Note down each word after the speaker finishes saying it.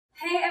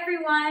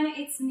everyone,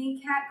 it's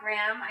me, Kat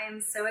Graham. I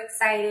am so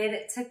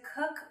excited to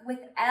cook with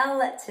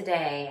Elle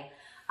today.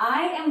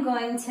 I am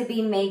going to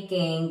be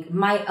making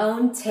my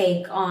own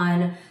take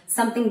on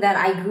something that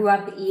I grew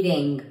up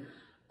eating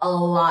a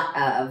lot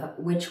of,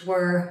 which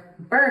were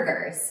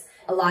burgers.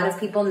 A lot of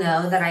people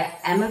know that I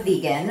am a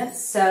vegan,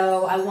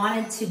 so I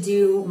wanted to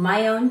do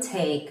my own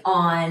take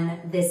on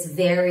this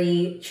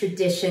very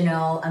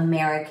traditional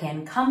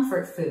American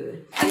comfort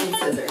food. I need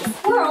scissors.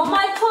 Where are all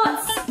my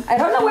pots? I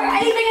don't know where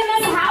anything in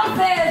this house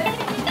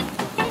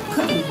is.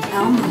 Cooking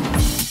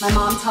almonds. My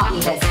mom taught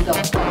me this. You go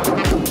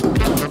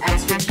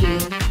extra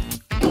cheese.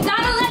 You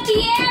gotta let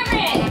the air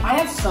in. I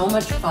have so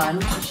much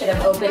fun. I should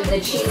have opened the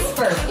cheese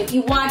first. If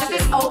you watch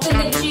this, open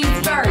the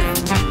cheese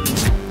first.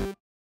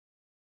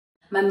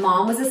 My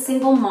mom was a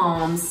single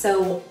mom,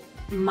 so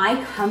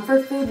my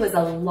comfort food was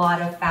a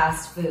lot of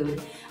fast food.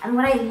 And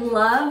what I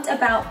loved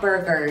about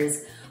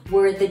burgers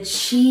were the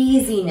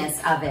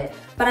cheesiness of it.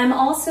 But I'm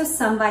also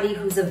somebody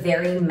who's a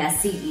very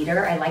messy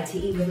eater. I like to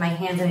eat with my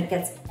hands and it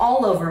gets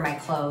all over my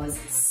clothes.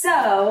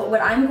 So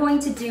what I'm going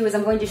to do is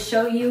I'm going to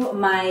show you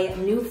my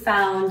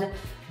newfound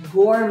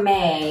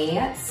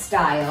gourmet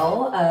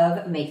style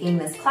of making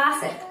this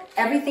classic.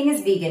 Everything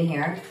is vegan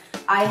here.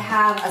 I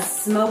have a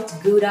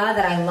smoked Gouda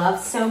that I love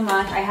so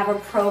much. I have a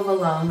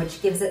provolone,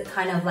 which gives it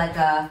kind of like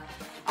a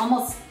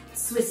almost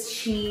Swiss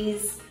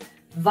cheese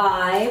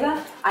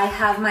vibe. I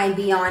have my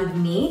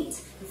Beyond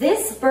Meat.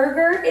 This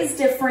burger is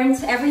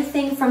different.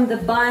 Everything from the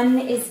bun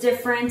is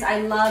different.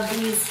 I love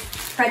these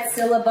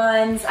pretzilla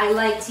buns. I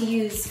like to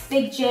use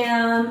fig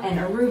jam and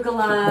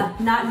arugula,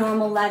 not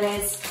normal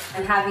lettuce.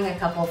 I'm having a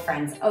couple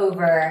friends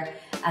over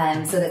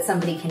so that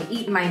somebody can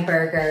eat my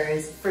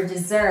burgers. For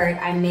dessert,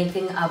 I'm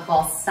making a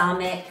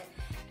balsamic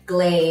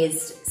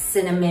glazed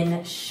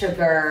cinnamon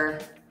sugar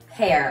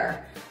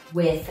pear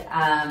with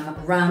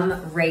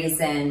rum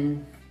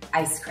raisin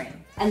ice cream.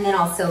 And then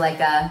also like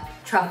a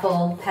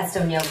truffle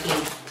pesto gnocchi.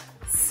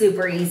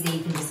 Super easy,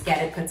 you can just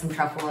get it, put some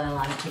truffle in. A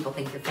lot of people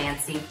think you're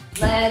fancy.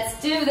 Let's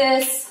do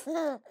this.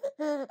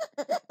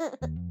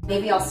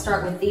 Maybe I'll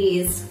start with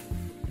these.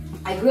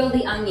 I grilled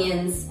the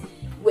onions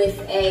with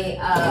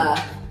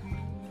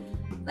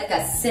like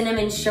a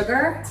cinnamon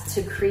sugar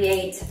to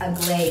create a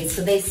glaze.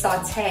 So they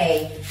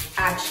saute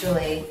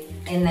actually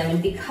in them.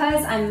 And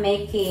because I'm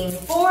making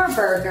 4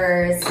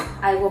 burgers,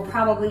 I will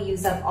probably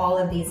use up all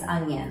of these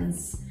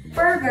onions.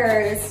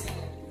 Burgers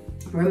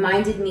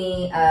reminded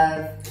me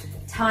of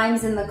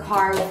times in the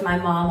car with my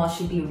mom while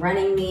she'd be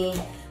running me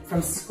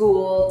from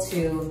school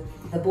to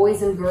the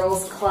Boys and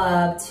Girls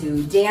Club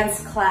to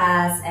dance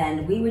class,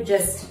 and we would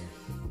just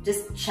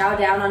chow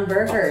down on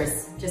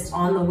burgers just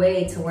on the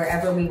way to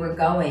wherever we were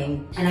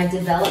going. And I've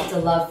developed a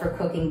love for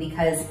cooking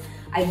because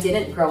I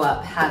didn't grow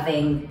up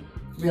having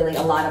really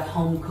a lot of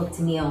home cooked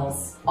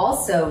meals.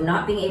 Also,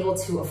 not being able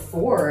to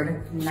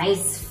afford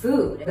nice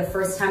food. The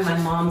first time my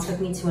mom took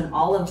me to an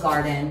Olive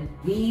Garden,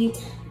 we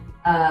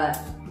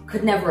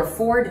could never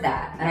afford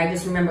that. And I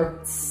just remember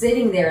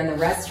sitting there in the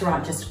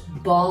restaurant just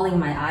bawling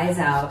my eyes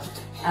out.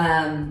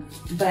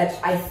 But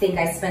I think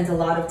I spent a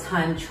lot of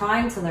time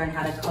trying to learn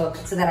how to cook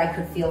so that I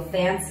could feel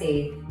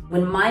fancy.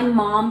 When my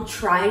mom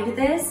tried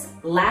this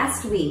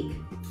last week,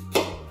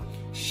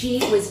 she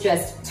was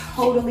just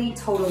totally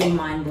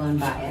mind blown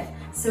by it.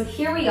 So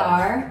here we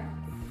are.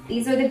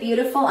 These are the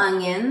beautiful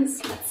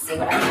onions. Let's see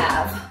what I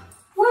have.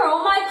 Where are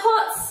all my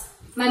pots?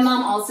 My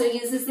mom also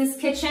uses this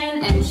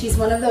kitchen, and she's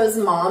one of those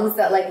moms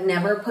that like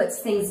never puts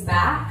things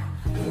back.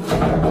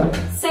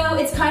 So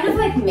it's kind of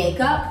like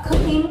makeup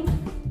cooking.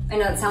 I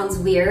know it sounds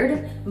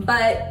weird,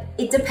 but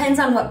it depends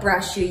on what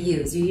brush you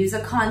use. You use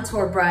a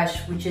contour brush,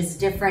 which is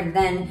different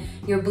than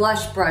your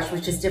blush brush,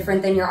 which is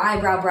different than your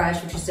eyebrow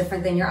brush, which is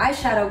different than your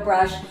eyeshadow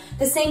brush.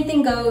 The same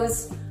thing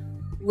goes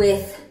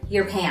with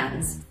your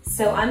pans.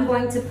 So I'm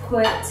going to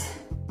put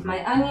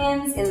my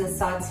onions in the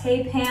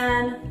saute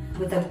pan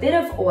with a bit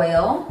of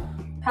oil,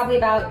 probably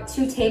about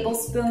 2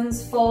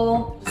 tablespoons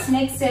full. Just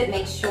mix it,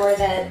 make sure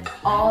that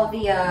all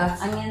the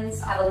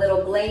onions have a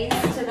little glaze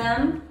to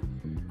them.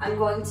 I'm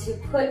going to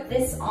put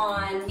this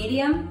on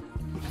medium.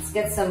 Let's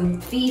get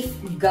some beef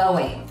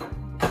going.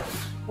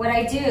 What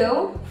I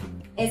do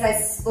is I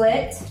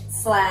split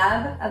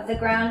slab of the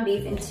ground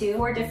beef into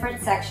 4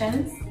 different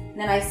sections.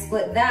 Then I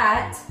split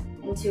that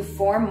into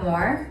 4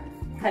 more,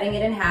 cutting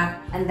it in half.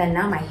 And then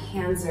now my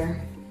hands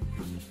are,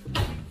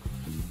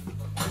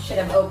 I should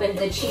have opened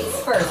the cheese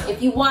first.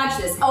 If you watch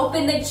this,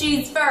 open the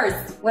cheese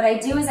first. What I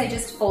do is I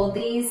just fold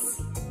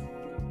these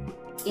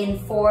in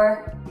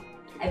 4.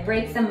 I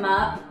break them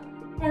up.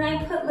 And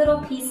I put little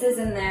pieces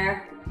in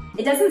there.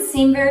 It doesn't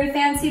seem very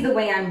fancy the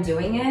way I'm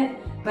doing it,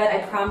 but I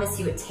promise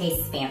you it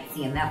tastes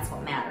fancy, and that's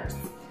what matters.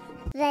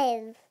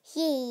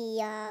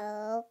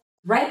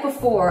 Right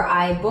before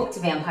I booked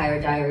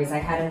Vampire Diaries, I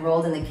had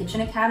enrolled in the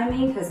Kitchen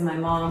Academy because my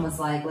mom was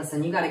like,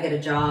 listen, you gotta get a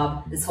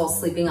job. This whole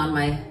sleeping on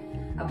my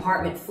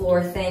apartment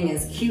floor thing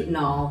is cute and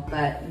all,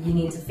 but you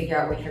need to figure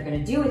out what you're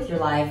gonna do with your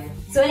life.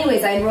 So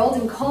anyways, I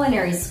enrolled in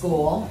culinary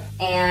school,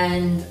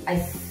 and I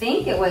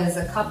think it was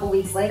a couple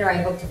weeks later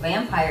I booked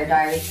Vampire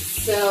Diaries.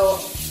 So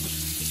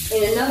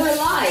in another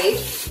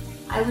life,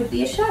 I would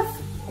be a chef.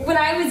 When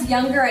I was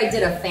younger, I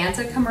did a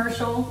Fanta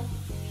commercial,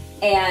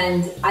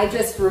 and I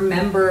just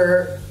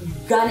remember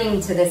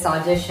gunning to this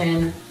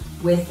audition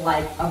with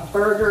like a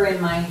burger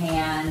in my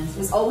hand. It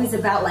was always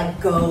about like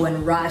go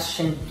and rush,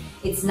 and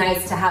it's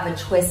nice to have a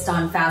twist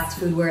on fast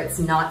food where it's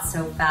not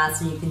so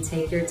fast and you can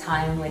take your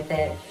time with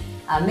it.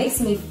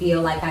 Makes me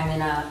feel like I'm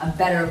in a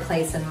better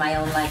place in my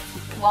own life.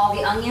 While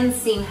the onions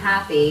seem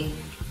happy,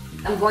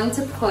 I'm going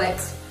to put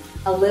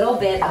a little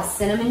bit of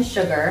cinnamon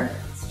sugar.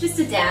 It's just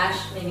a dash,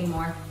 maybe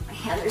more. My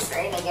hands are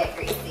starting to get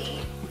greasy.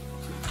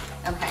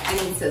 Okay,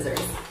 I need scissors.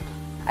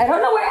 I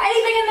don't know where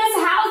anything in this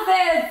house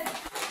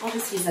is. I'll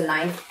just use a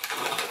knife.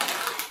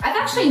 I've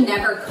actually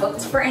never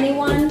cooked for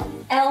anyone,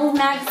 ELLE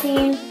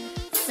magazine,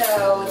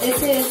 so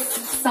this is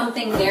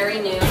something very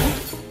new.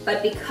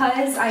 But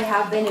because I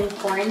have been in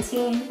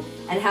quarantine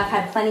and have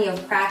had plenty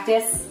of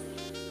practice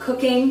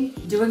cooking,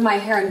 doing my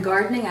hair and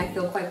gardening, I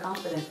feel quite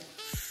confident.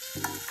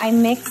 I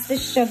mix the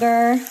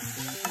sugar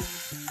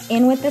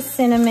in with the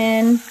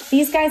cinnamon.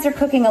 These guys are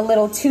cooking a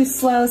little too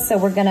slow, so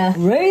we're gonna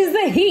raise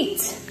the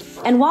heat.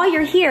 And while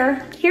you're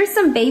here, here's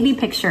some baby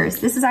pictures.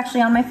 This is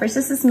actually on my fridge.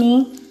 This is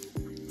me.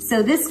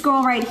 So this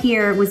girl right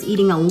here was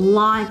eating a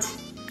lot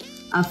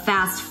of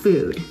fast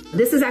food.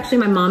 This is actually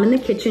my mom in the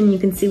kitchen. You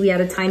can see we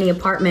had a tiny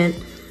apartment.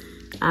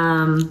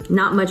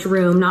 Not much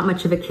room, not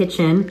much of a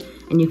kitchen.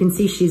 And you can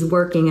see she's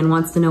working and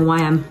wants to know why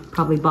I'm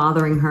probably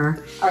bothering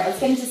her. All right, let's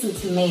get into some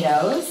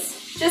tomatoes.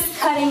 Just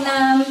cutting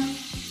them.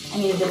 I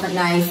need a different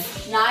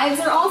knife. Knives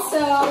are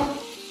also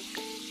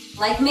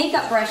like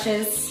makeup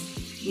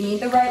brushes. You need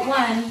the right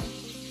one.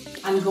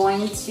 I'm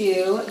going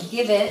to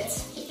give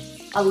it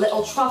a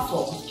little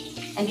truffle.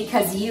 And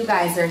because you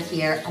guys are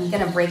here, I'm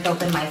gonna break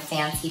open my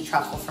fancy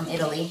truffle from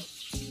Italy.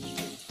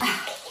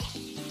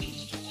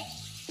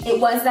 It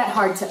was that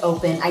hard to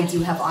open. I do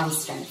have arm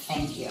strength,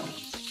 thank you.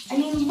 I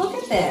mean, look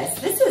at this.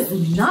 This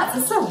is nuts,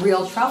 this is a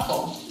real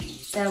truffle.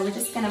 So we're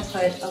just gonna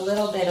put a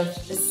little bit of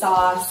the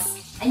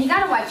sauce. And you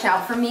gotta watch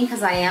out for me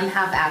because I am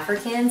half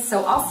African,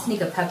 so I'll sneak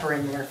a pepper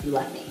in there if you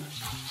let me.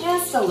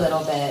 Just a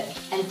little bit.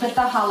 And put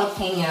the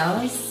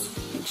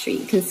jalapenos. Make sure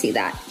you can see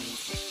that.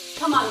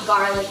 Come on,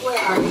 garlic, where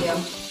are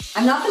you?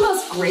 I'm not the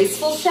most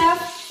graceful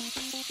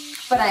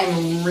chef, but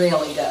I'm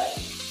really good.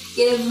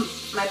 Give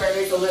my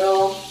burgers a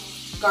little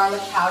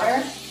garlic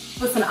powder.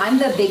 Listen, I'm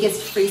the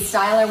biggest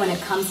freestyler when it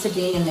comes to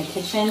being in the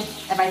kitchen.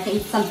 If I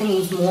think something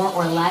needs more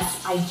or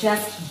less, I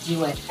just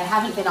do it. I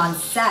haven't been on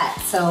set,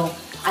 so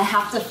I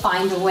have to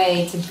find a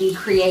way to be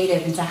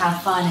creative and to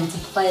have fun and to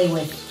play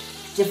with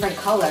different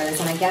colors.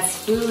 And I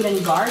guess food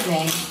and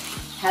gardening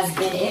has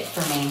been it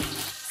for me.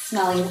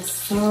 Smelling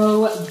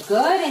so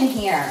good in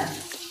here.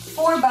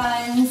 4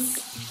 buns.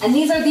 And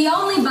these are the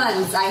only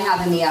buns I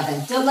have in the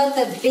oven. Don't let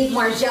the big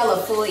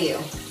Margiela fool you.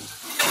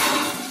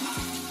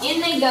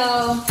 In they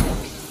go.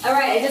 All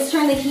right, I just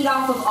turned the heat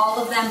off of all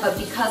of them, but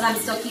because I'm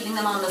still keeping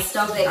them on the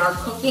stove, they are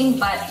cooking,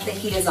 but the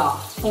heat is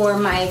off. For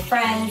my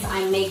friends,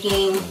 I'm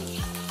making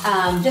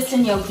just a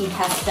gnocchi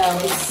pesto.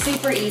 It's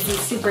super easy,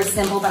 super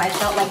simple, but I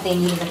felt like they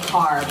needed a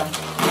carb.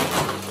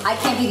 I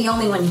can't be the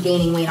only one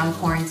gaining weight on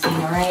quarantine,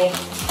 all right?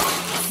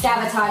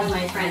 Sabotage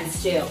my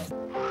friends too.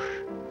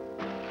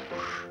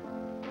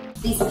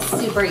 These are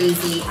super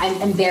easy.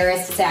 I'm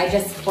embarrassed to say I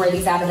just pour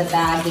these out of the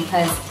bag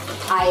because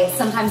I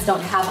sometimes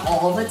don't have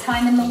all the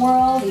time in the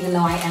world, even though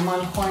I am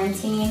on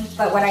quarantine.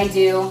 But what I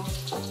do,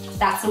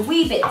 that's a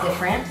wee bit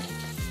different,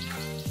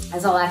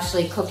 as I'll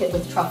actually cook it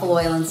with truffle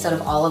oil instead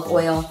of olive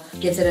oil.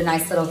 Gives it a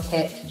nice little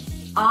kick.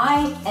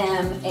 I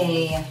am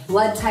a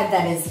blood type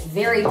that is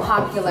very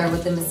popular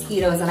with the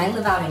mosquitoes, and I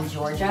live out in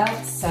Georgia,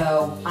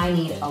 so I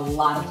need a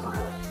lot of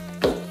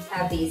garlic.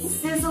 Have these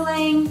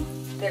sizzling.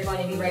 They're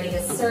going to be ready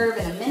to serve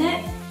in a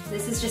minute.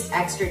 This is just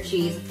extra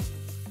cheese.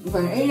 You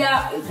can eat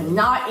it, you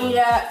cannot eat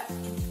it.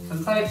 You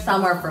can put it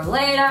somewhere for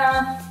later.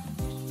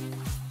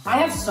 I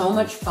have so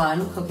much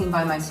fun cooking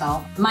by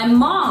myself. My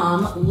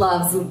mom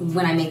loves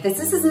when I make this.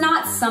 This is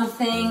not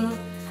something,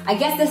 I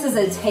guess this is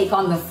a take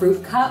on the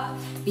fruit cup,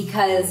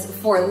 because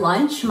for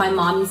lunch, my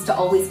mom used to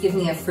always give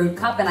me a fruit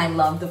cup, and I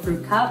love the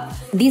fruit cup.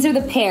 These are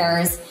the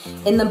pears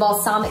in the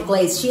balsamic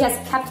glaze. She has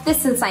kept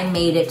this since I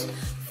made it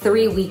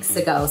 3 weeks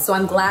ago, so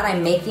I'm glad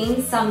I'm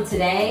making some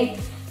today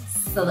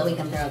so that we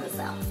can throw this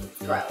out.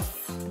 It's gross.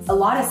 A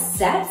lot of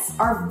sets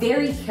are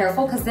very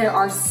careful because there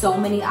are so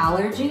many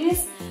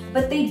allergies,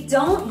 but they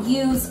don't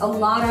use a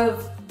lot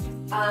of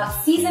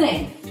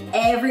seasoning.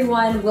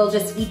 Everyone will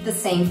just eat the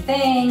same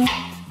thing,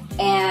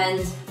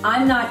 and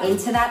I'm not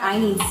into that. I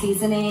need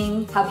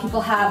seasoning. How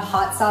people have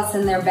hot sauce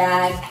in their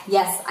bag.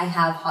 Yes, I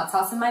have hot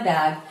sauce in my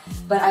bag,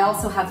 but I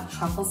also have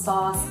truffle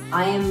sauce.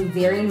 I am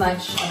very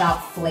much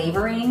about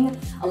flavoring.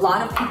 A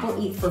lot of people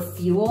eat for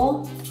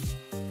fuel.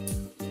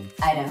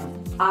 I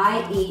don't.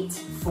 I eat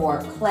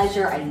for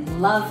pleasure. I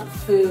love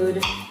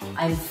food.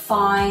 I'm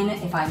fine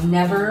if I'm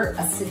never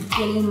a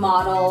skinny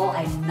model.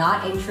 I'm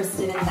not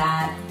interested in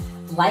that.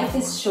 Life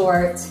is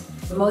short.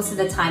 but most of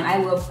the time I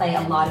will play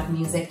a lot of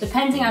music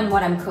depending on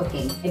what I'm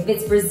cooking. If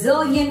it's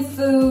Brazilian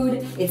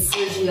food, it's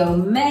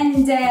Sergio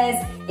Mendes.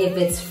 If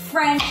it's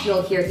French,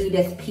 you'll hear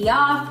Edith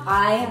Piaf.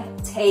 I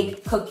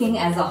take cooking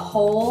as a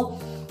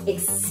whole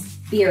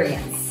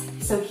experience.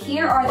 So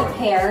here are the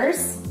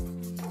pears.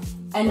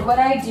 And what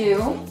I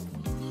do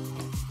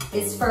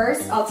is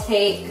first I'll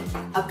take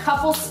a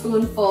couple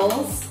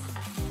spoonfuls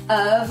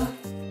of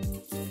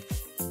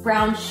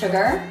brown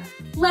sugar.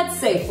 Let's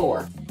say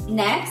 4.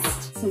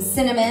 Next, some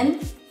cinnamon,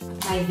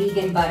 my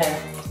vegan butter.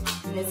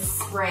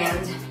 This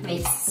brand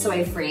makes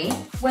soy-free.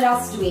 What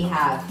else do we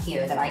have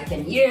here that I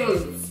can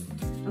use?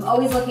 I'm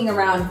always looking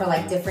around for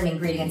like different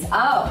ingredients.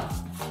 Oh,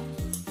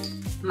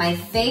 my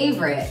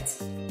favorite,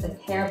 the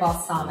pear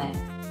balsamic.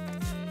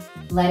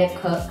 Let it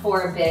cook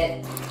for a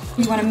bit.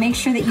 You wanna make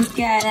sure that you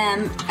get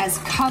them as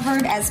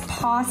covered as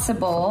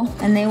possible,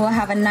 and they will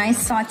have a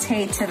nice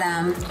saute to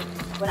them.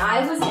 When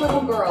I was a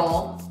little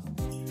girl,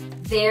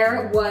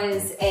 there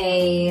was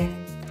a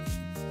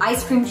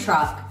ice cream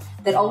truck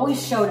that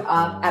always showed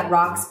up at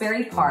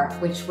Roxbury Park,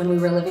 which when we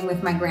were living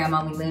with my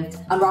grandma, we lived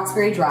on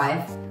Roxbury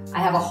Drive. I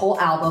have a whole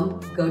album,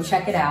 go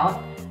check it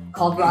out,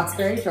 called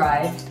Roxbury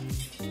Drive.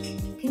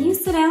 Can you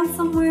sit down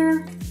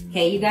somewhere?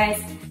 Hey, you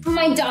guys,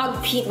 my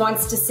dog Pete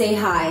wants to say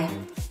hi.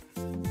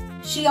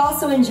 She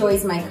also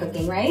enjoys my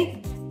cooking,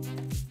 right?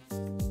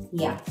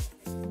 Yeah.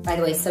 By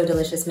the way, So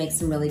Delicious makes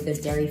some really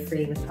good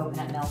dairy-free with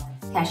coconut milk.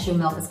 Cashew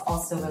milk is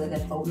also really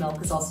good. Oat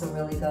milk is also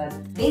really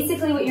good.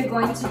 Basically what you're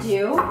going to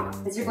do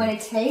is you're going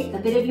to take a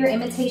bit of your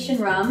imitation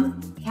rum.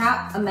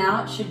 Cap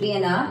amount should be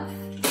enough.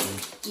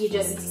 You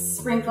just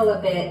sprinkle a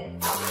bit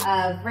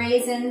of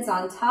raisins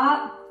on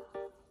top.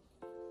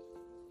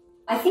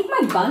 I think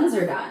my buns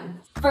are done.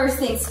 First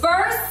things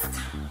first,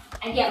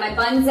 I get my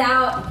buns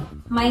out.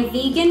 My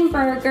vegan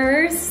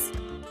burgers,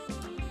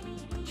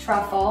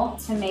 truffle,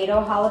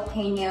 tomato,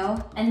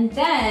 jalapeno, and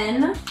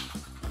then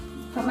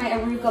put my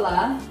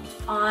arugula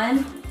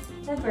on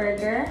the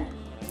burger.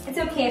 It's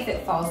okay if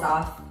it falls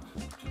off.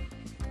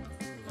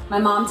 My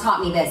mom taught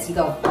me this. You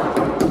go.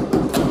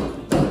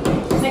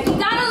 She's like, you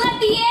gotta let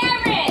the air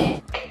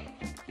in.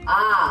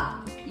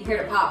 Ah, you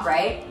heard it pop,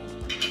 right?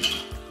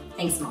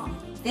 Thanks, Mom.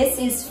 This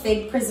is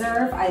fig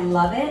preserve. I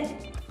love it.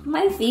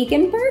 My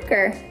vegan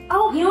burger.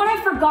 Oh, you know what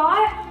I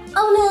forgot?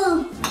 Oh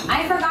no,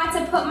 I forgot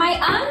to put my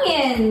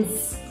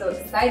onions. So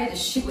excited to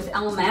shoot with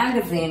ELLE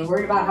magazine,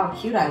 worried about how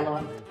cute I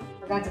look.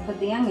 Forgot to put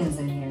the onions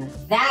in here.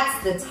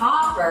 That's the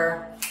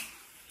topper.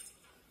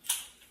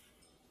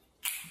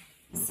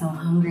 I'm so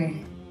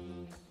hungry.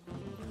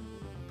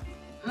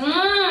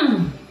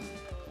 Mmm.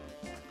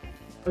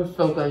 It's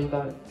so good, you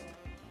guys.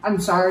 I'm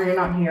sorry you're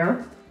not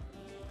here.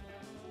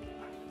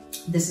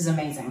 This is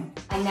amazing.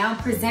 I now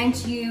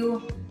present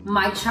you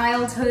my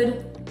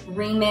childhood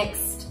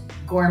remixed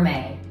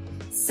gourmet.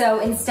 So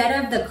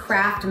instead of the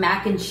Kraft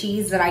mac and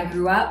cheese that I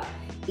grew up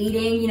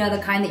eating, you know,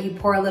 the kind that you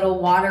pour a little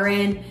water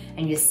in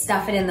and you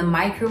stuff it in the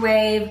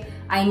microwave,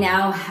 I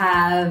now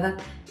have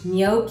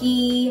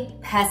gnocchi,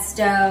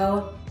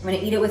 pesto. I'm gonna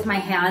eat it with my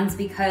hands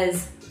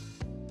because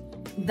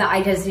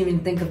I just didn't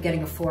even think of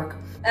getting a fork.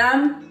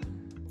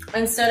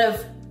 Instead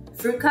of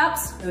fruit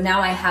cups, so now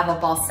I have a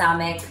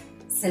balsamic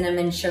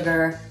cinnamon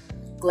sugar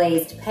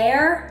glazed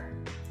pear.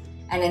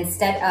 And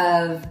instead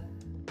of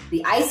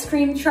the ice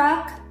cream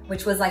truck,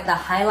 which was like the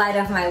highlight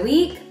of my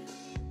week,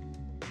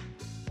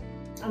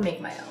 I'll make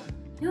my own.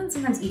 You know,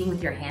 sometimes eating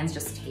with your hands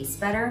just tastes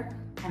better.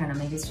 I don't know,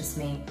 maybe it's just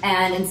me.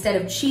 And instead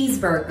of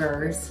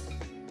cheeseburgers,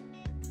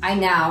 I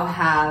now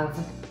have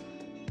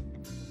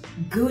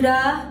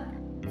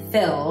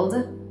Gouda-Filled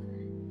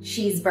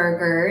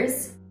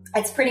cheeseburgers.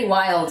 It's pretty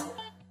wild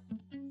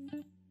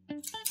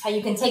how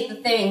you can take the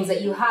things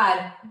that you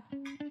had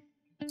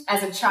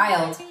as a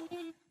child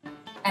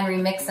and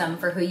remix them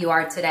for who you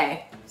are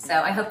today. So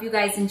I hope you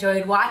guys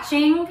enjoyed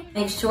watching.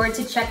 Make sure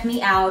to check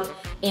me out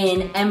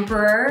in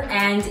Emperor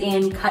and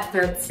in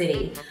Cutthroat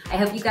City. I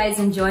hope you guys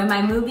enjoy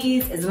my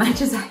movies as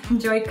much as I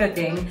enjoy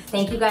cooking.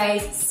 Thank you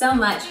guys so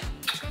much.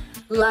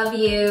 Love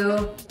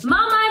you.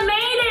 Mom, I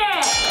made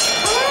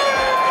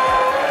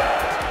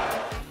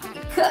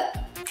it! Cook.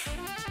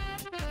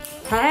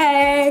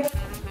 Hey!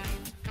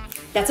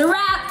 That's a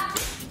wrap!